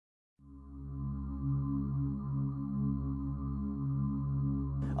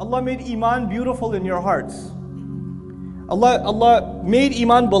Allah made Iman beautiful in your hearts. Allah made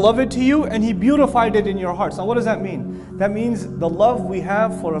Iman beloved to you and He beautified it in your hearts. Now what does that mean? That means the love we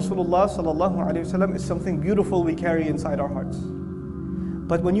have for Rasulullah sallallahu alaihi wasallam is something beautiful we carry inside our hearts.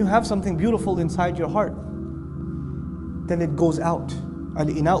 But when you have something beautiful inside your heart, then it goes out.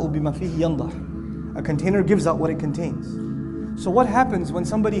 Al-ina'u bima fihi yandah. A container gives out what it contains. So what happens when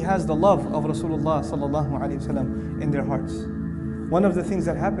somebody has the love of Rasulullah sallallahu alaihi wasallam in their hearts? One of the things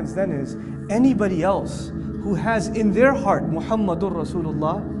that happens then is anybody else who has in their heart Muhammadur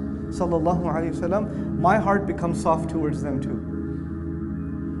Rasulullah sallallahu alaihi wasallam, my heart becomes soft towards them too.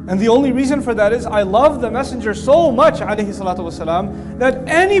 And the only reason for that is I love the Messenger so much alayhi salatu wasalam, that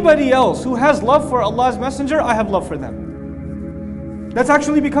anybody else who has love for Allah's Messenger, I have love for them. That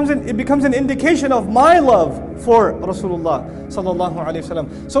actually becomes an indication of my love for Rasulullah sallallahu alaihi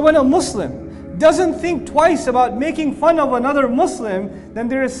wasallam. So when a Muslim doesn't think twice about making fun of another Muslim, then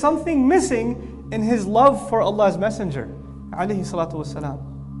there is something missing in his love for Allah's Messenger alayhi salatu wasalam.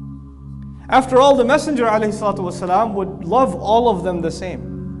 After all, the Messenger alayhi salatu wasalam would love all of them the same.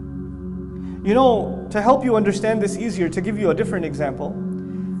 You know, to help you understand this easier, to give you a different example,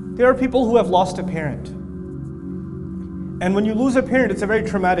 there are people who have lost a parent. And when you lose a parent, it's a very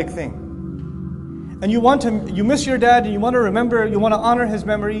traumatic thing. And you miss your dad and you want to remember, you want to honor his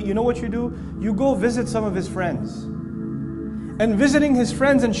memory. You know what you do? You go visit some of his friends. And visiting his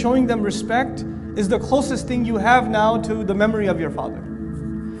friends and showing them respect is the closest thing you have now to the memory of your father.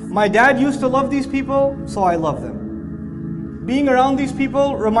 My dad used to love these people, so I love them. Being around these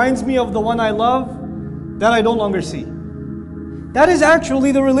people reminds me of the one I love that I no longer see. That is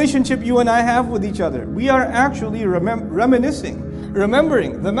actually the relationship you and I have with each other. We are actually remembering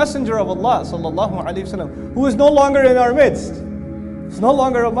the Messenger of Allah sallallahu alaihi wasallam, who is no longer in our midst. He's no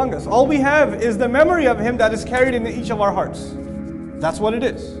longer among us. All we have is the memory of him that is carried in each of our hearts. That's what it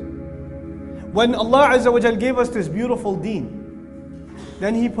is. When Allah Azza wa Jal gave us this beautiful deen,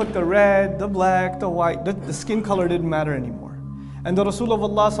 then He put the red, the black, the white, the skin color didn't matter anymore. And the Rasul of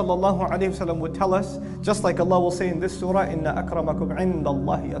Allah sallallahu alayhi wasallam would tell us, just like Allah will say in this surah, Inna akramakum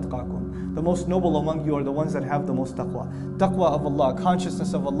indallahi atqakum. The most noble among you are the ones that have the most taqwa. Taqwa of Allah,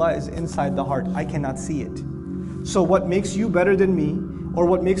 consciousness of Allah is inside the heart. I cannot see it. So what makes you better than me, or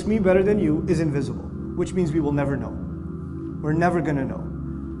what makes me better than you, is invisible. Which means we will never know. We're never going to know.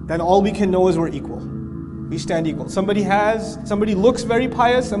 Then all we can know is we're equal. We stand equal. Somebody looks very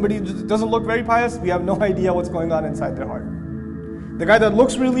pious, somebody doesn't look very pious, we have no idea what's going on inside their heart. The guy that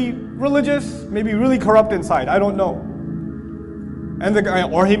looks really religious may be really corrupt inside, I don't know. And the guy,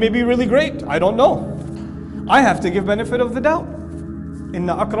 or he may be really great, I don't know. I have to give benefit of the doubt.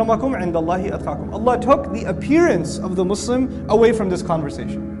 Inna akramakum indallahi atqakum. Allah took the appearance of the Muslim away from this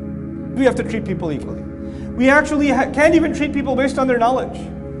conversation. We have to treat people equally. We actually can't even treat people based on their knowledge.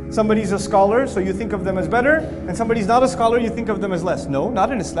 Somebody's a scholar, so you think of them as better, and somebody's not a scholar, you think of them as less. No,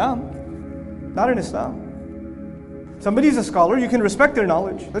 not in Islam. Not in Islam. Somebody's a scholar, you can respect their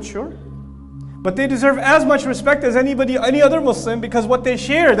knowledge, that's sure. But they deserve as much respect as any other Muslim, because what they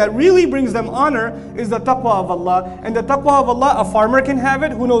share that really brings them honor is the taqwa of Allah. And the taqwa of Allah, a farmer can have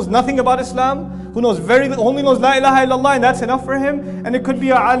it who knows nothing about Islam, who knows only knows La ilaha illallah, and that's enough for him. And it could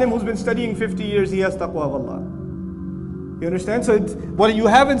be a alim who's been studying 50 years, he has taqwa of Allah. You understand? So what you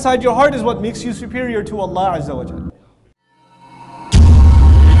have inside your heart is what makes you superior to Allah Azza wa Jal.